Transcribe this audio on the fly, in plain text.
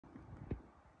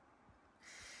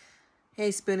Hey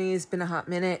Spoonie, it's been a hot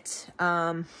minute.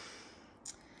 As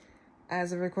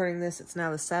of recording this, it's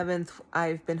now the 7th.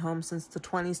 I've been home since the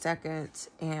 22nd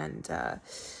and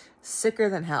sicker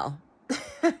than hell.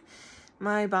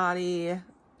 My body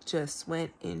just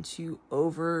went into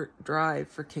overdrive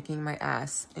for kicking my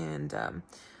ass, and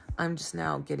I'm just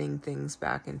now getting things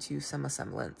back into some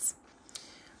semblance.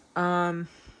 I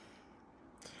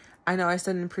know I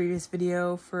said in a previous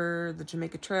video for the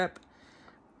Jamaica trip,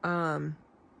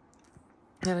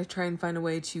 and I try and find a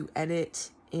way to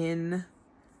edit in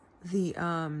the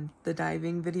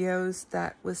diving videos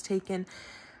that was taken.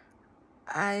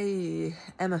 I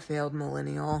am a failed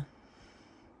millennial.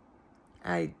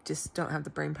 I just don't have the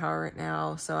brain power right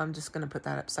now, so I'm just going to put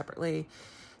that up separately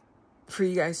for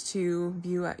you guys to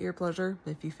view at your pleasure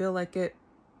if you feel like it.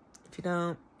 If you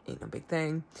don't, ain't no big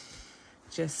thing.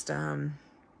 Just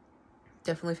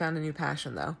definitely found a new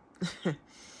passion though.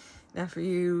 Now for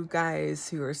you guys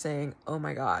who are saying, oh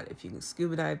my god, if you can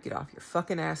scuba dive, get off your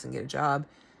fucking ass and get a job,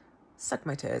 suck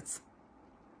my tits.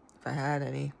 If I had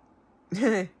any.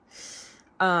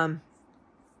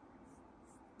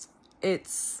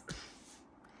 It's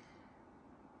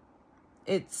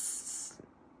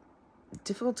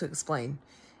difficult to explain.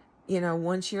 You know,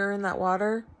 once you're in that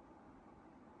water,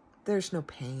 there's no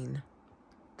pain.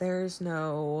 There's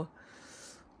no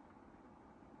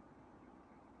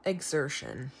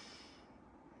exertion.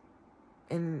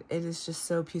 And it is just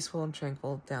so peaceful and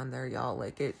tranquil down there, y'all.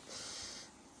 Like,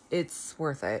 it's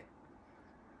worth it.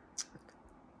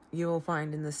 You'll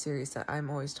find in this series that I'm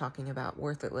always talking about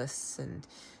worth it lists and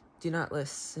do not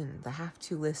lists and the have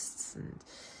to lists, and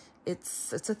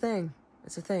it's a thing.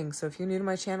 It's a thing. So if you're new to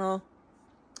my channel,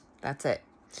 that's it.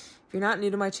 If you're not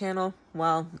new to my channel,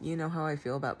 well, you know how I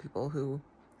feel about people who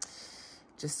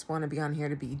just want to be on here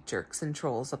to be jerks and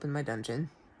trolls up in my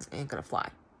dungeon. Ain't gonna fly.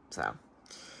 So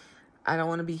I don't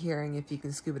want to be hearing if you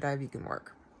can scuba dive, you can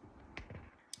work.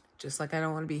 Just like I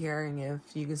don't want to be hearing if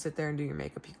you can sit there and do your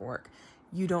makeup, you can work.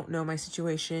 You don't know my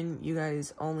situation. You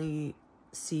guys only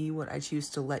see what I choose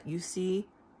to let you see,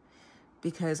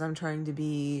 because I'm trying to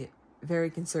be very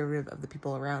conservative of the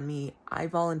people around me. I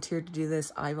volunteered to do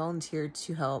this. I volunteered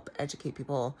to help educate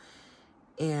people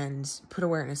and put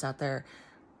awareness out there.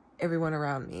 Everyone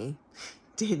around me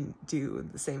didn't do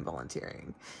the same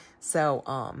volunteering. So,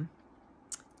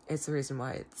 it's the reason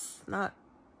why it's not,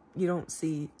 you don't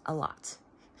see a lot.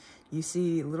 You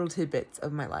see little tidbits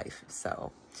of my life.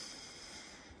 So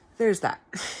there's that.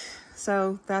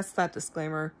 So that's that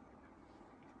disclaimer.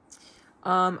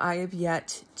 I have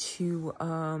yet to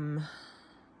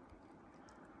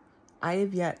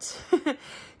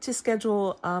to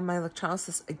schedule my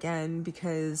electrolysis again,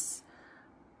 because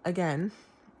again,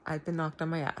 I've been knocked on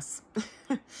my ass.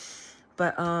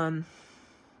 But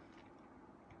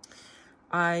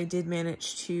I did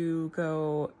manage to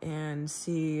go and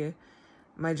see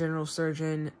my general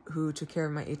surgeon who took care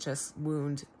of my HS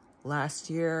wound last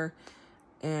year,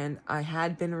 and I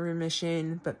had been in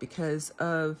remission, but because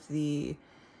of the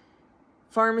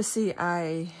pharmacy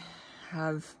I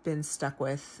have been stuck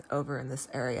with over in this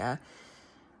area,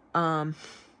 they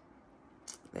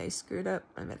screwed up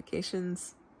my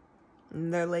medications,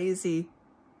 and they're lazy.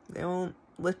 They won't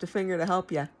lift a finger to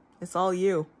help you. It's all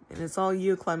you. And it's all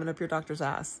you climbing up your doctor's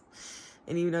ass.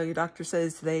 And even though your doctor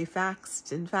says they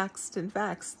faxed and faxed and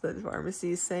faxed, the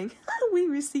pharmacy is saying, we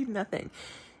received nothing.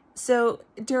 So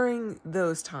during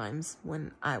those times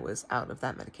when I was out of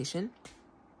that medication,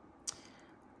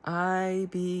 I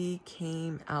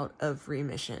became out of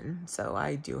remission. So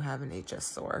I do have an HS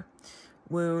sore,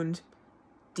 wound,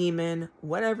 demon,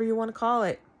 whatever you want to call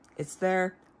it. It's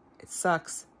there. It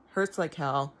sucks. Hurts like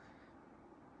hell.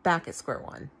 Back at square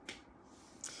one.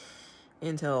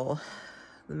 Until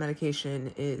the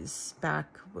medication is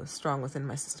back strong within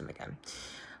my system again.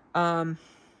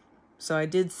 So I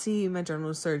did see my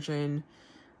general surgeon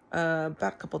about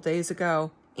a couple days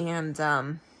ago, and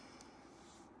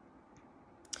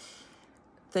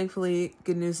thankfully,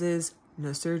 good news is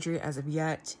no surgery as of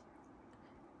yet.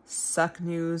 Suck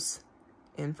news,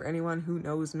 and for anyone who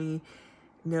knows me,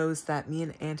 knows that me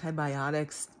and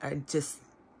antibiotics, I just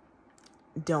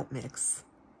don't mix.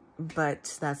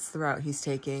 But that's the route he's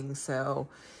taking, so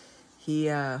he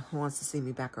wants to see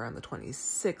me back around the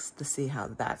 26th to see how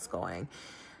that's going.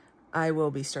 I will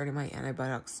be starting my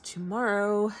antibiotics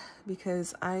tomorrow,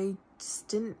 because I just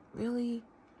didn't really,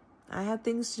 I had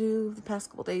things to do the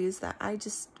past couple days that I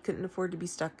just couldn't afford to be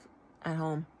stuck at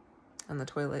home on the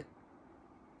toilet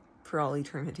for all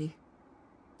eternity.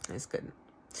 I just couldn't.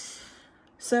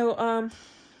 So,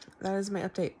 that is my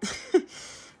update.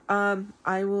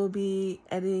 I will be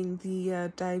editing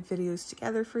the dive videos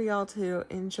together for y'all to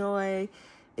enjoy.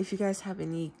 if you guys have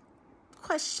any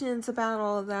questions about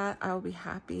all of that, I will be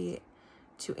happy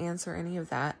to answer any of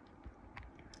that.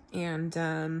 And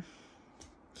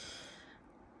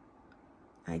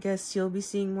I guess you'll be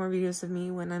seeing more videos of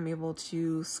me when I'm able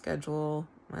to schedule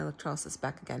my electrolysis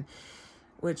back again,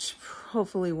 which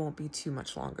hopefully won't be too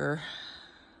much longer.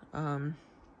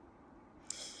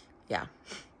 Yeah.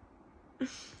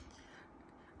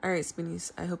 All right,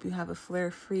 Spinnies, I hope you have a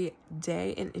flare-free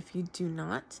day, and if you do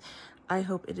not, I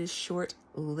hope it is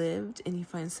short-lived and you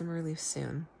find some relief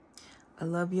soon. I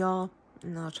love y'all,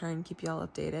 and I'll try and keep y'all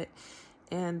updated.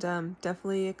 And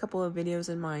definitely a couple of videos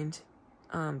in mind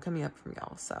coming up from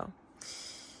y'all. So,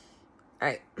 all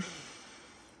right.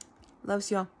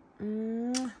 Loves y'all.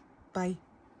 Bye.